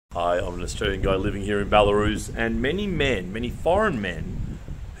Hi, I'm an Australian guy living here in Belarus, and many foreign men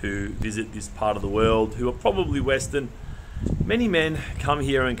who visit this part of the world, who are probably Western, many men come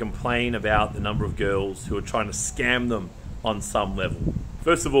here and complain about the number of girls who are trying to scam them on some level.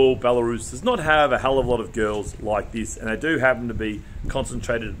 First of all, Belarus does not have a hell of a lot of girls like this, and they do happen to be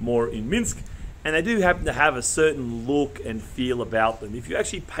concentrated more in Minsk, and they do happen to have a certain look and feel about them. If you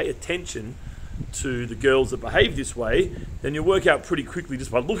actually pay attention to the girls that behave this way, then you'll work out pretty quickly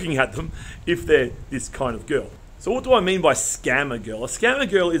just by looking at them if they're this kind of girl. So what do I mean by scammer girl? A scammer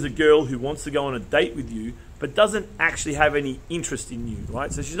girl is a girl who wants to go on a date with you but doesn't actually have any interest in you,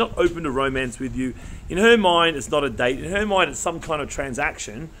 right? So she's not open to romance with you. In her mind, it's not a date. In her mind, it's some kind of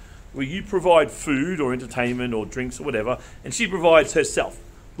transaction where you provide food or entertainment or drinks or whatever, and she provides herself,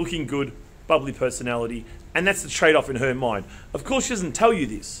 looking good, bubbly personality, and that's the trade-off in her mind. Of course, she doesn't tell you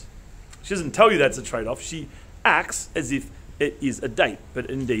this. She doesn't tell you that's a trade-off. She acts as if it is a date, but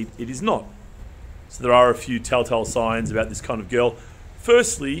indeed it is not. So there are a few telltale signs about this kind of girl.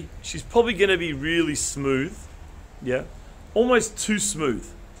 Firstly, she's probably going to be really smooth, yeah, almost too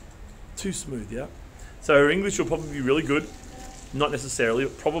smooth, yeah. So her English will probably be really good, not necessarily,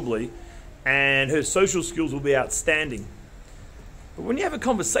 but probably, and her social skills will be outstanding. But when you have a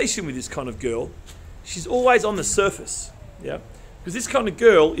conversation with this kind of girl, she's always on the surface, yeah. Because this kind of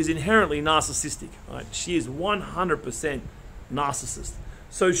girl is inherently narcissistic, right? She is 100% narcissist.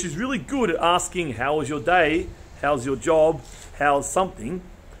 So she's really good at asking, how was your day? How's your job? How's something?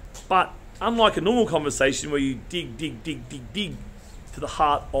 But unlike a normal conversation where you dig to the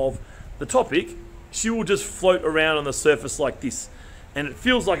heart of the topic, she will just float around on the surface like this. And it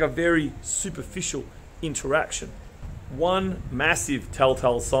feels like a very superficial interaction. One massive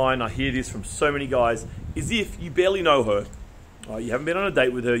telltale sign, I hear this from so many guys, is if you barely know her. You haven't been on a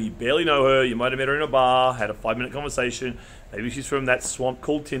date with her, you barely know her, you might have met her in a bar, had a 5-minute conversation, maybe she's from that swamp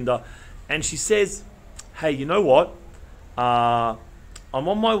called Tinder, and she says, hey, you know what, I'm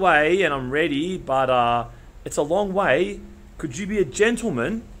on my way and I'm ready, but it's a long way. Could you be a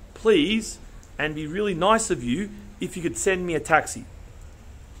gentleman, please, and be really nice of you if you could send me a taxi?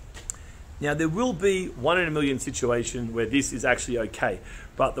 Now, there will be 1 in a million situation where this is actually okay,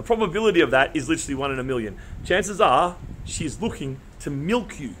 but the probability of that is literally 1 in a million. Chances are she's looking to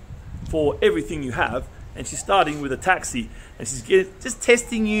milk you for everything you have, and she's starting with a taxi, and she's just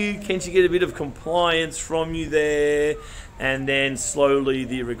testing you. Can she get a bit of compliance from you there? And then slowly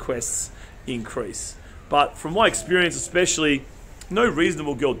the requests increase. But from my experience especially, no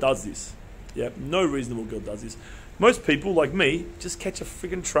reasonable girl does this. Yeah, no reasonable girl does this. Most people, like me, just catch a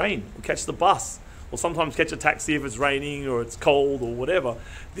friggin' train or catch the bus or sometimes catch a taxi if it's raining or it's cold or whatever.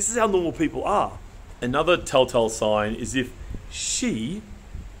 This is how normal people are. Another telltale sign is if she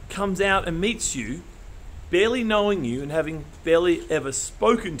comes out and meets you, barely knowing you and having barely ever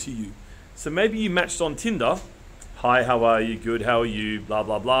spoken to you. So maybe you matched on Tinder. Hi, how are you? Good, how are you? Blah,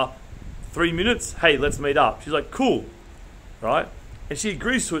 blah, blah. 3 minutes, hey, let's meet up. She's like, cool, right? And she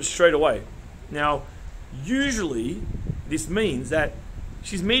agrees to it straight away. Now, usually, this means that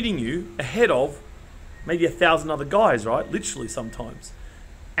she's meeting you ahead of maybe 1,000 other guys, right? Literally sometimes.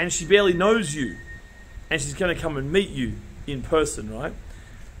 And she barely knows you. And she's going to come and meet you in person, right?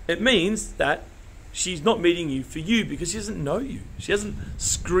 It means that she's not meeting you for you because she doesn't know you. She hasn't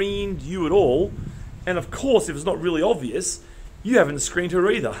screened you at all. And of course, if it's not really obvious, you haven't screened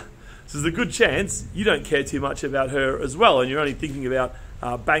her either. So there's a good chance you don't care too much about her as well. And you're only thinking about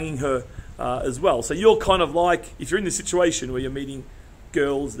banging her as well. So you're kind of like, if you're in this situation where you're meeting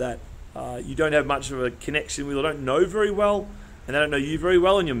girls that you don't have much of a connection with or don't know very well, and they don't know you very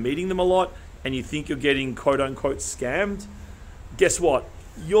well, and you're meeting them a lot, and you think you're getting quote-unquote scammed, guess what?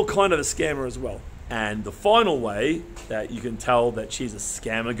 You're kind of a scammer as well. And the final way that you can tell that she's a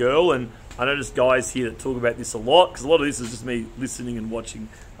scammer girl, and I know there's guys here that talk about this a lot, because a lot of this is just me listening and watching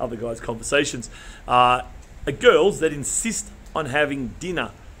other guys' conversations, are girls that insist on having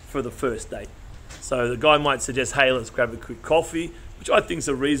dinner for the first date. So the guy might suggest, hey, let's grab a quick coffee, which I think is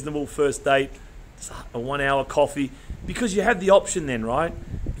a reasonable first date. It's a 1-hour coffee, because you have the option then, right?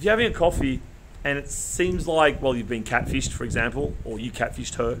 If you're having a coffee and it seems like, well, you've been catfished, for example, or you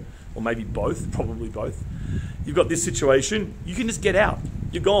catfished her, or maybe both, probably both. You've got this situation, you can just get out.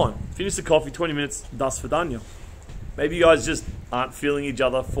 You're gone. Finish the coffee, 20 minutes, das vidanya. Maybe you guys just aren't feeling each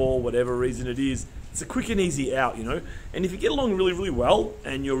other for whatever reason it is. It's a quick and easy out, you know? And if you get along really, really well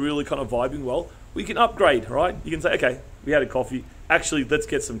and you're really kind of vibing well, we can upgrade, right? You can say, okay, we had a coffee. Actually, let's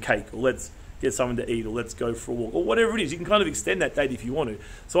get some cake, or let's get something to eat, or let's go for a walk, or whatever it is. You can kind of extend that date if you want to.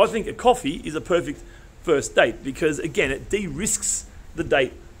 So I think a coffee is a perfect first date because, again, it de-risks the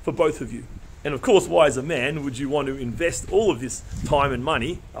date for both of you. And of course, why as a man would you want to invest all of this time and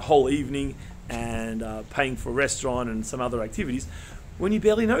money, a whole evening, and paying for a restaurant and some other activities, when you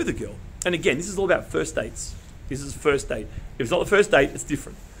barely know the girl? And again, this is all about first dates. This is first date. If it's not the first date, it's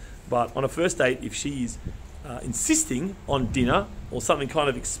different. But on a first date, if she is insisting on dinner or something kind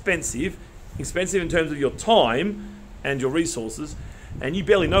of expensive in terms of your time and your resources, and you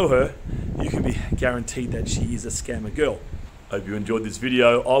barely know her, you can be guaranteed that she is a scammer girl. Hope you enjoyed this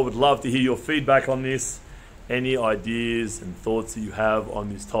video. I would love to hear your feedback on this. Any ideas and thoughts that you have on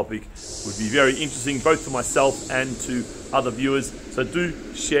this topic would be very interesting, both to myself and to other viewers. So do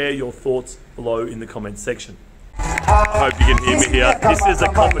share your thoughts below in the comments section. I hope you can hear me here. This is a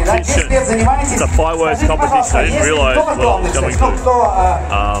competition. It's a fireworks competition. I didn't realize what I was going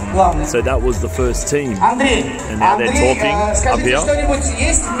to. So that was the first team. And now they're talking up here.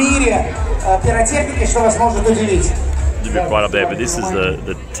 A bit right up there, but this is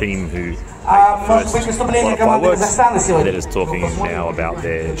the team who made the first lot of fireworks. And they're just talking now about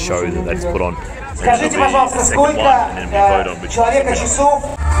their show that they just put on. And it'll be the second one, and then we vote on which one.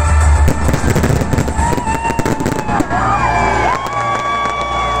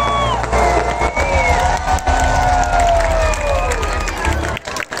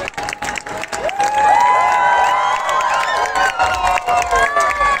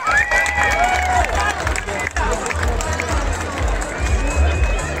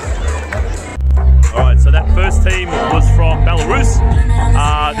 So that first team was from Belarus.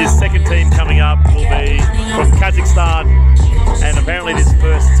 This second team coming up will be from Kazakhstan. And apparently this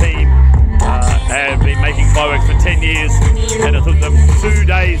first team have been making fireworks for 10 years. And it took them 2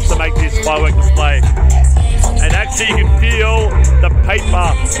 days to make this firework display. And actually you can feel the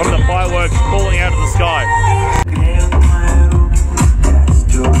paper from the fireworks falling out of the sky.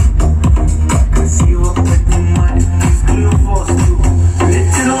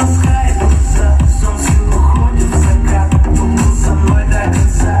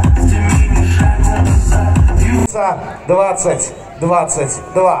 Двадцать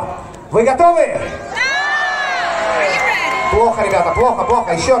 22. Вы готовы? Плохо, ребята,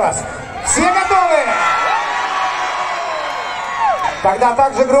 плохо. Еще раз. Все готовы? Тогда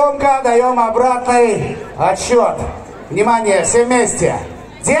также громко даем обратный отсчет. Внимание, все вместе.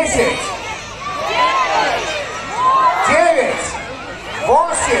 10, 9, 8, 7,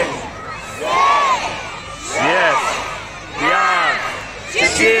 6, 5,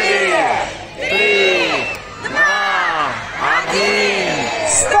 4, 3,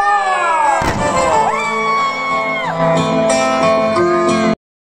 1.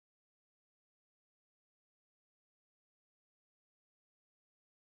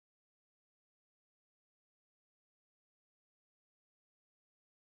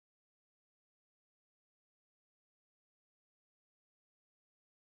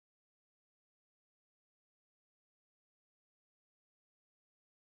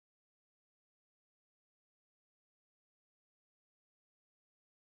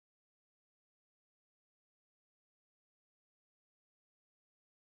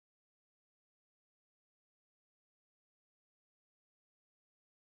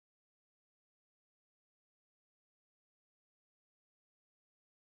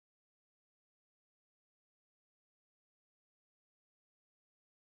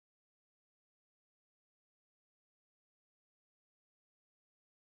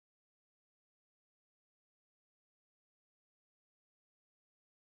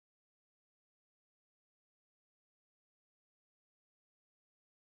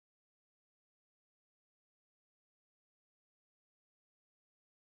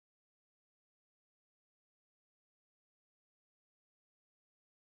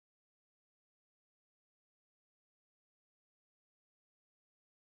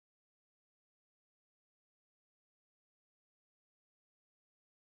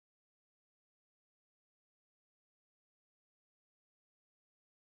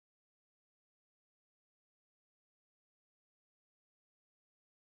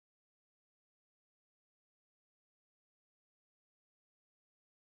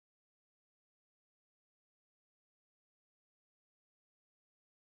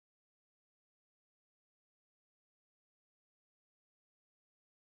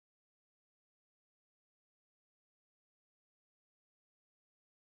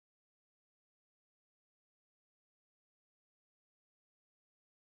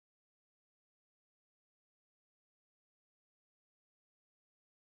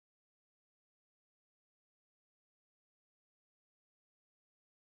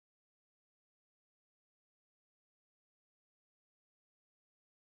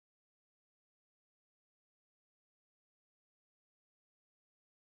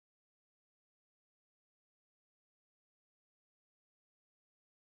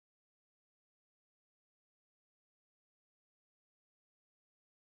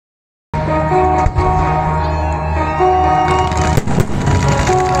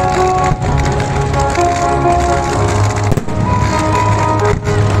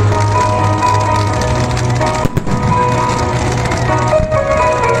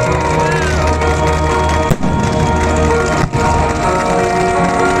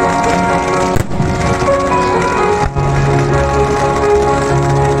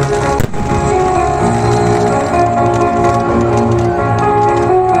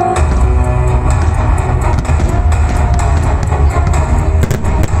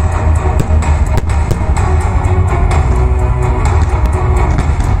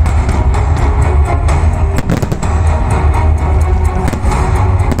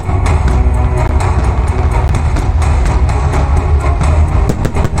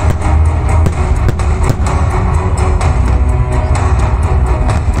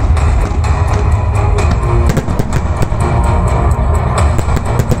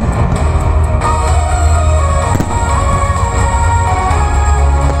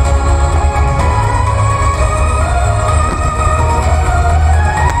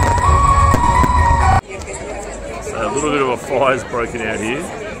 fire's broken out here.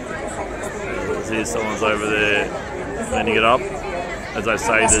 See, someone's over there cleaning it up. As I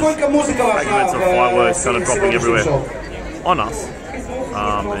say, there's fragments of fireworks kind of dropping everywhere on us.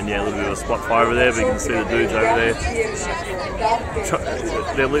 And yeah, a little bit of a spot fire over there, but you can see the dudes over there.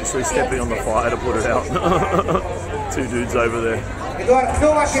 They're literally stepping on the fire to put it out. Two dudes over there.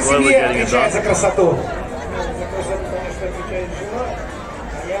 Slowly getting it done.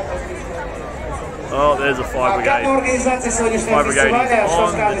 Oh, there's a fire brigade. Fire brigade is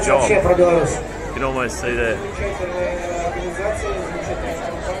on the job. You can almost see there.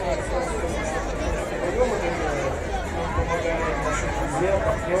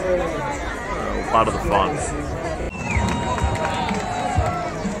 Part of the fun.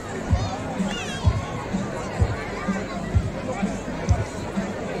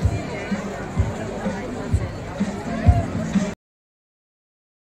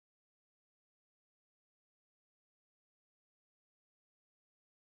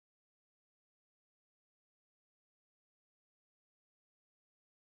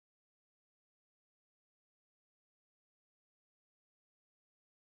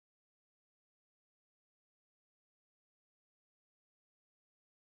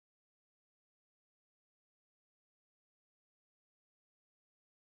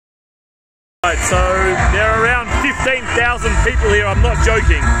 Right, so there are around 15,000 people here, I'm not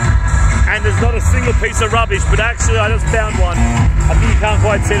joking, and there's not a single piece of rubbish, but actually I just found one. I think you can't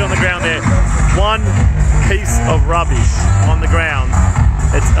quite see it on the ground there. One piece of rubbish on the ground.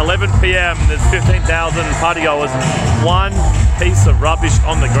 It's 11 PM, there's 15,000 partygoers. One piece of rubbish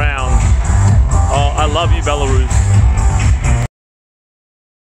on the ground. Oh, I love you, Belarus.